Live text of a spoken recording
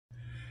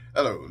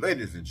Hello,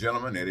 ladies and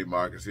gentlemen. Eddie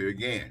Marcus here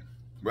again.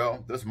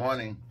 Well, this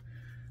morning,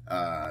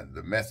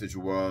 the message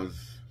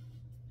was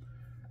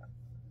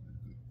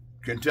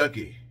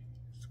Kentucky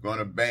is going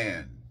to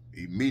ban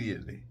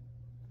immediately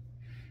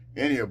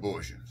any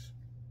abortions.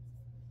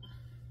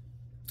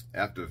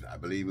 After, I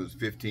believe it was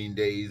 15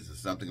 days or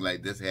something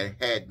like this, it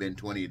had been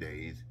 20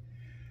 days.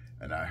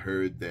 And I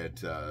heard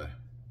that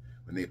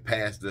when they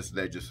passed this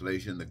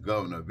legislation, the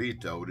governor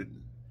vetoed it.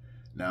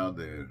 Now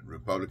the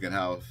Republican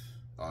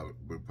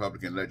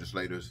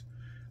legislators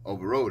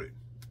overrode it.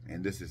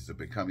 And this is to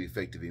become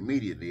effective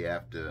immediately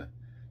after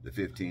the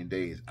 15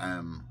 days.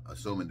 I'm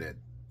assuming that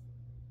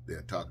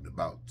they're talking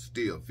about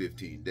still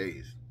 15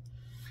 days.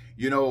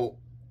 You know,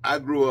 I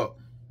grew up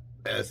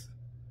as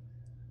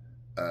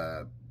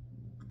an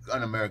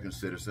American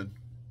citizen,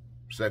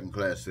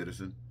 second-class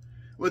citizen,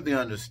 with the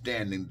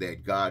understanding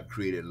that God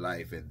created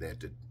life and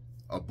that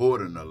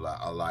aborting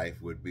a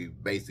life would be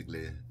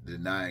basically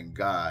denying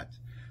God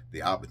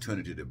the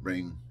opportunity to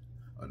bring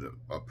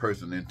a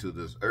person into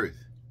this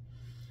earth.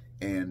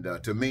 And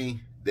to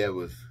me,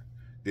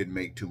 didn't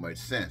make too much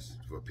sense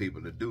for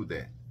people to do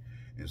that.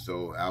 And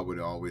so I would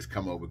always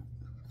come up with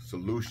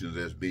solutions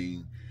as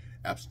being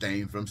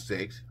abstain from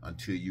sex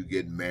until you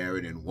get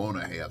married and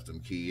want to have some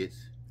kids.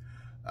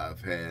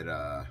 I've had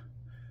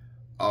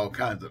all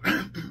kinds of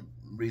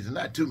reasons,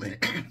 not too many,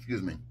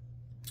 excuse me,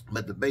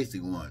 but the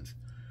basic ones.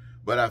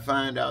 But I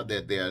find out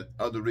that there are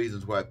other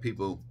reasons why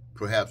people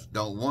perhaps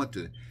don't want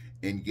to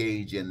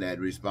engage in that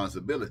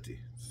responsibility.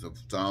 So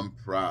some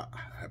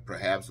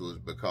perhaps it was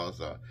because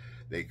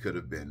they could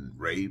have been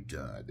raped,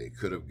 they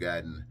could have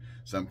gotten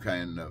some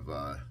kind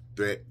of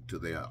threat to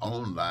their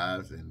own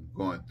lives in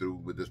going through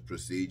with this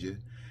procedure.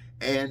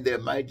 And there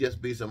might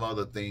just be some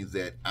other things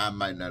that I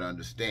might not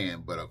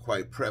understand, but are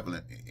quite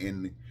prevalent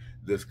in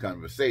this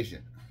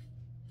conversation.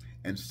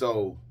 And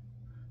so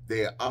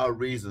there are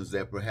reasons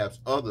that perhaps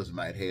others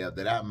might have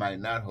that I might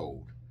not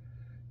hold.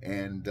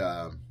 And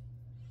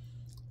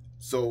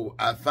so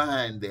I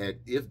find that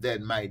if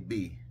that might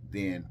be,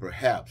 then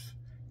perhaps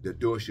the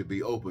door should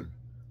be open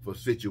for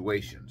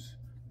situations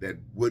that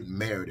would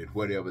merit it,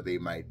 whatever they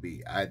might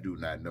be. I do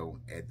not know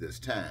at this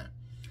time.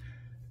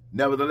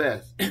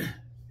 Nevertheless,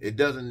 it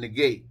doesn't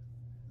negate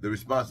the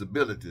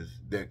responsibilities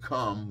that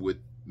come with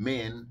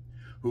men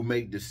who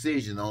make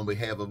decisions on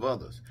behalf of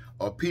others,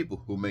 or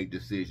people who make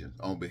decisions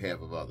on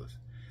behalf of others.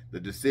 The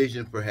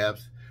decision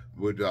perhaps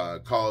would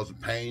cause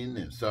pain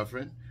and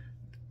suffering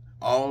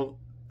all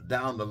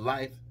down the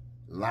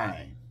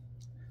lifeline.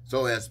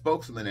 So as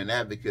spokesman and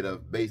advocate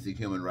of basic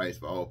human rights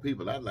for all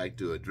people, I'd like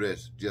to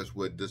address just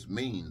what this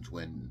means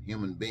when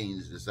human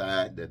beings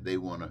decide that they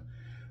want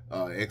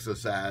to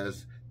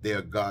exercise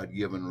their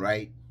God-given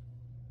right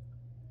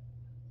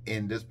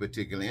in this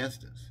particular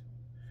instance.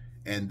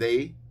 And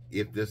they,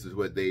 if this is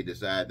what they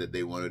decide that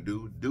they want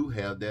to do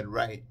have that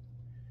right.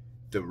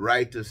 The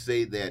right to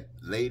say that,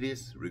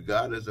 ladies,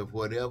 regardless of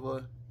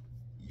whatever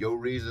your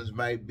reasons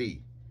might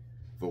be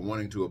for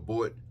wanting to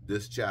abort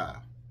this child,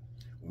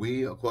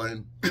 we,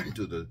 according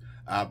to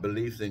our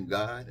beliefs in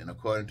God and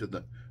according to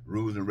the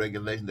rules and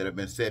regulations that have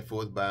been set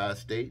forth by our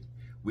state,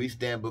 we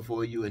stand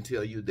before you and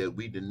tell you that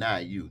we deny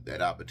you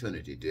that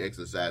opportunity to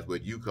exercise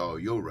what you call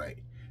your right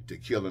to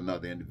kill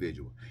another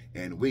individual.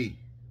 And we,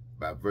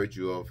 by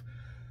virtue of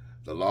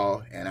the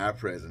law and our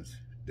presence,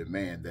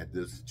 demand that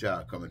this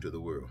child come into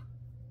the world.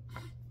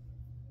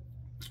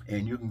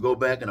 And you can go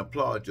back and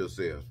applaud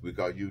yourselves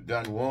because you've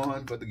done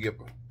one for the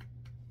Gipper.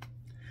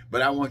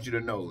 But I want you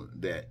to know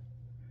that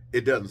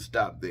it doesn't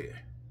stop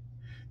there.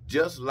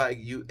 Just like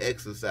you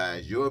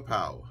exercise your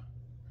power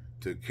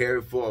to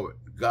carry forward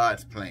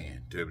God's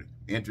plan to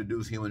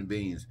introduce human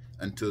beings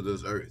into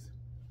this earth,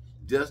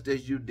 just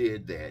as you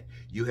did that,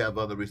 you have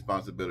other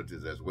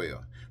responsibilities as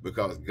well.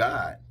 Because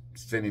God,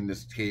 sending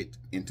this kid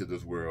into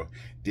this world,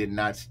 did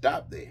not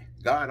stop there.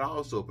 God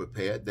also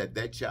prepared that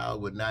that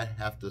child would not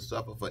have to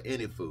suffer for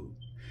any food,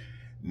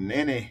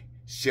 any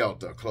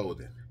shelter,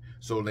 clothing.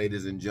 So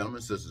ladies and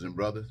gentlemen, sisters and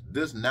brothers,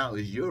 this now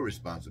is your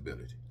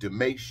responsibility to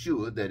make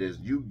sure that as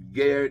you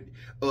geared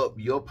up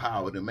your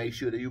power to make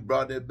sure that you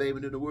brought that baby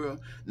into the world,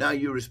 now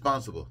you're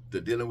responsible to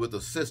dealing with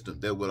a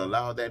system that will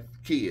allow that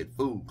kid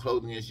food,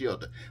 clothing, and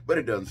shelter. But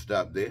it doesn't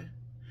stop there.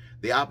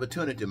 The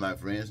opportunity, my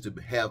friends, to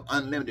have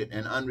unlimited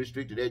and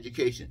unrestricted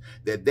education,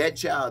 that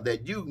child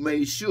that you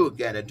made sure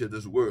got into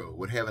this world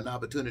would have an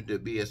opportunity to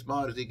be as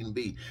smart as he can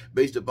be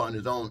based upon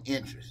his own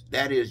interests.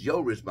 That is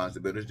your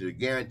responsibility to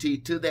guarantee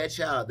to that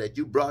child that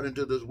you brought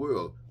into this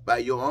world by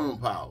your own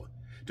power,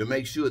 to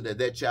make sure that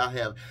that child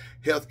have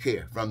health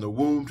care from the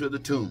womb to the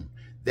tomb.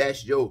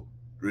 That's your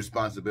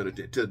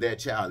responsibility to that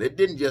child. It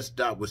didn't just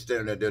stop with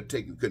standing there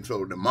taking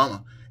control of the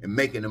mama and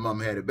making the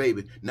mama have a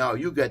baby. Now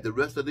you got the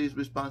rest of these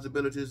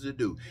responsibilities to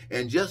do.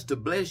 And just to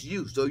bless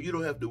you so you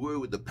don't have to worry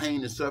with the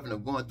pain and suffering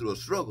of going through a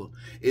struggle,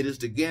 it is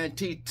to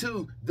guarantee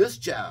to this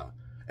child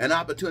an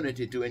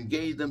opportunity to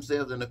engage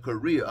themselves in a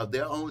career of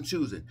their own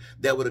choosing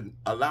that would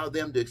allow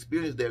them to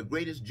experience their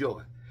greatest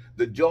joy.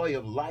 The joy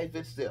of life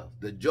itself,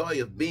 the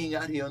joy of being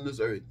out here on this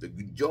earth, the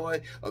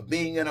joy of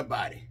being in a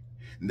body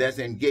that's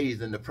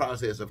engaged in the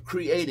process of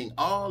creating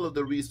all of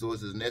the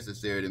resources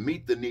necessary to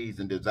meet the needs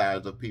and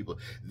desires of people.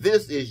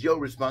 This is your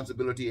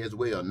responsibility as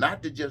well,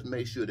 not to just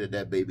make sure that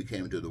that baby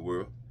came into the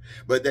world,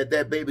 but that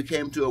that baby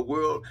came to a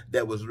world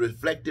that was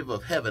reflective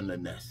of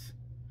heavenliness,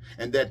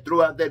 and that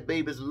throughout that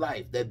baby's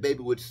life, that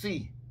baby would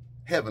see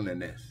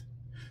heavenliness,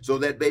 so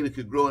that baby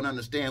could grow and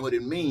understand what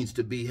it means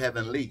to be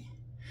heavenly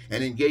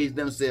and engage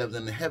themselves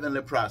in the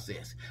heavenly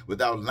process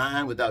without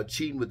lying, without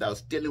cheating, without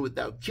stealing,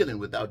 without killing,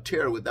 without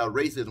terror, without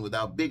racism,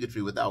 without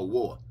bigotry, without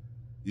war.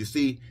 You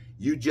see,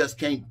 you just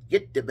can't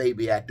get the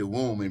baby out the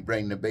womb and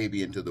bring the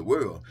baby into the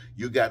world.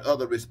 You got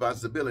other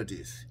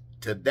responsibilities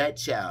to that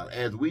child,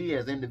 as we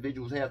as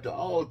individuals have to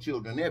all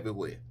children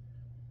everywhere.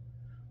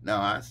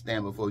 Now, I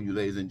stand before you,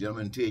 ladies and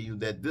gentlemen, and tell you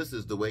that this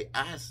is the way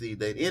I see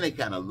that any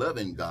kind of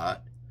loving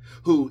God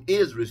who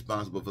is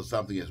responsible for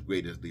something as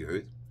great as the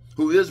earth,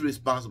 who is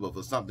responsible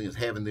for something as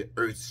having the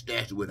earth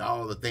stashed with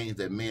all the things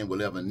that men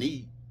will ever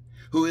need,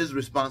 who is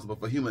responsible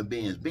for human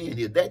beings being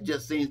here. That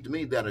just seems to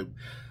me that,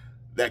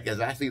 as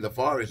I see the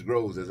forest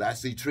grows, as I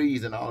see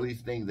trees and all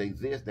these things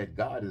exist, that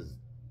God has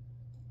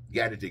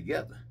got it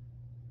together.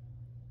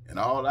 And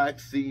all I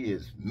see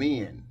is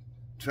men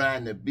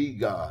trying to be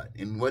God.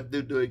 And what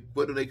do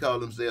they call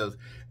themselves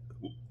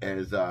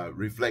as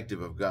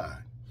reflective of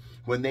God?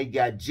 When they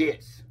got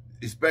jets,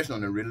 especially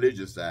on the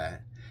religious side,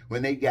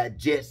 when they got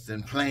jets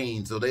and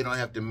planes so they don't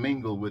have to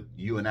mingle with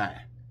you and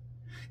I,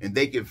 and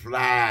they can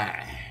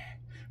fly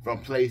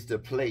from place to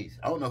place.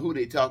 I don't know who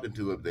they talking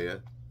to up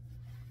there.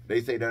 They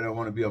say they don't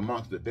want to be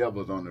amongst the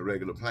devils on the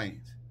regular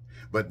planes.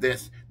 But then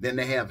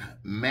they have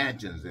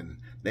mansions and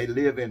they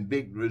live in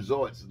big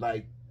resorts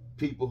like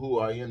people who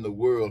are in the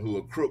world who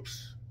are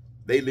crooks.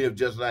 They live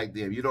just like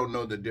them. You don't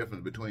know the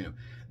difference between them.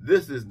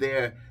 This is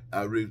their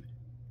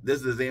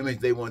this is the image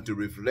they want to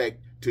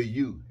reflect to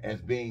you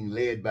as being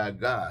led by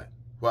God,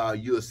 while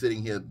you're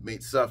sitting here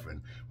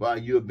suffering, while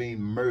you're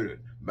being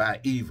murdered by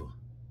evil.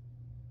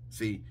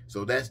 See,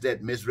 so that's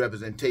that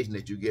misrepresentation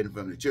that you're getting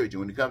from the church.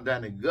 And when it comes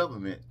down to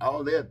government,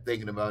 all they're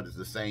thinking about is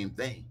the same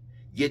thing.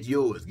 Get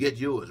yours,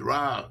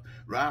 rob.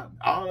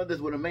 All of this,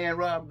 when a man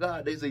rob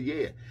God, they say,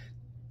 yeah,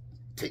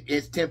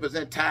 it's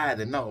 10%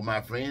 tithing. No, my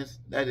friends,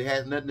 that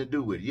has nothing to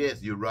do with it.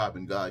 Yes, you're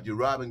robbing God. You're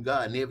robbing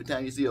God. And every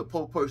time you see a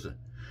poor person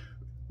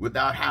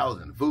without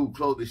housing, food,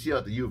 clothing,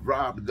 shelter, you've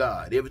robbed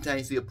God. Every time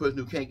you see a person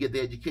who can't get the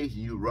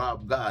education, you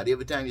rob God.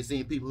 Every time you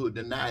see people who are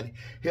denied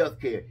health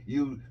care,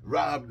 you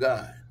rob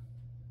God.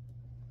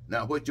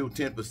 Now, what your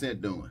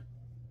 10% doing?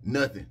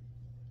 Nothing.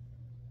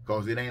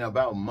 Because it ain't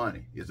about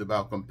money. It's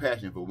about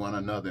compassion for one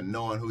another and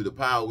knowing who the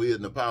power is,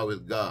 and the power is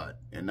God,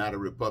 and not a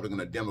Republican,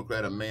 a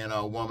Democrat, a man or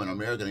a woman,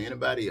 American, or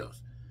anybody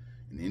else.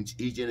 And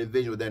each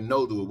individual that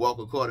knows it will walk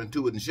according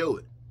to it and show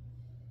it.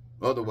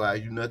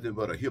 Otherwise, you're nothing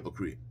but a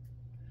hypocrite.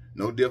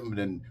 No different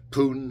than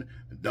Putin,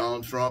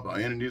 Donald Trump, or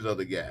any of these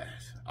other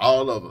guys.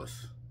 All of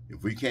us,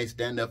 if we can't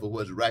stand up for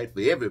what's right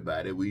for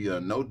everybody, we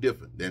are no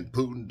different than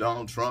Putin,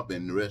 Donald Trump,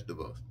 and the rest of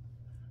us.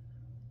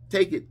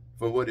 Take it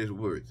for what it's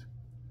worth.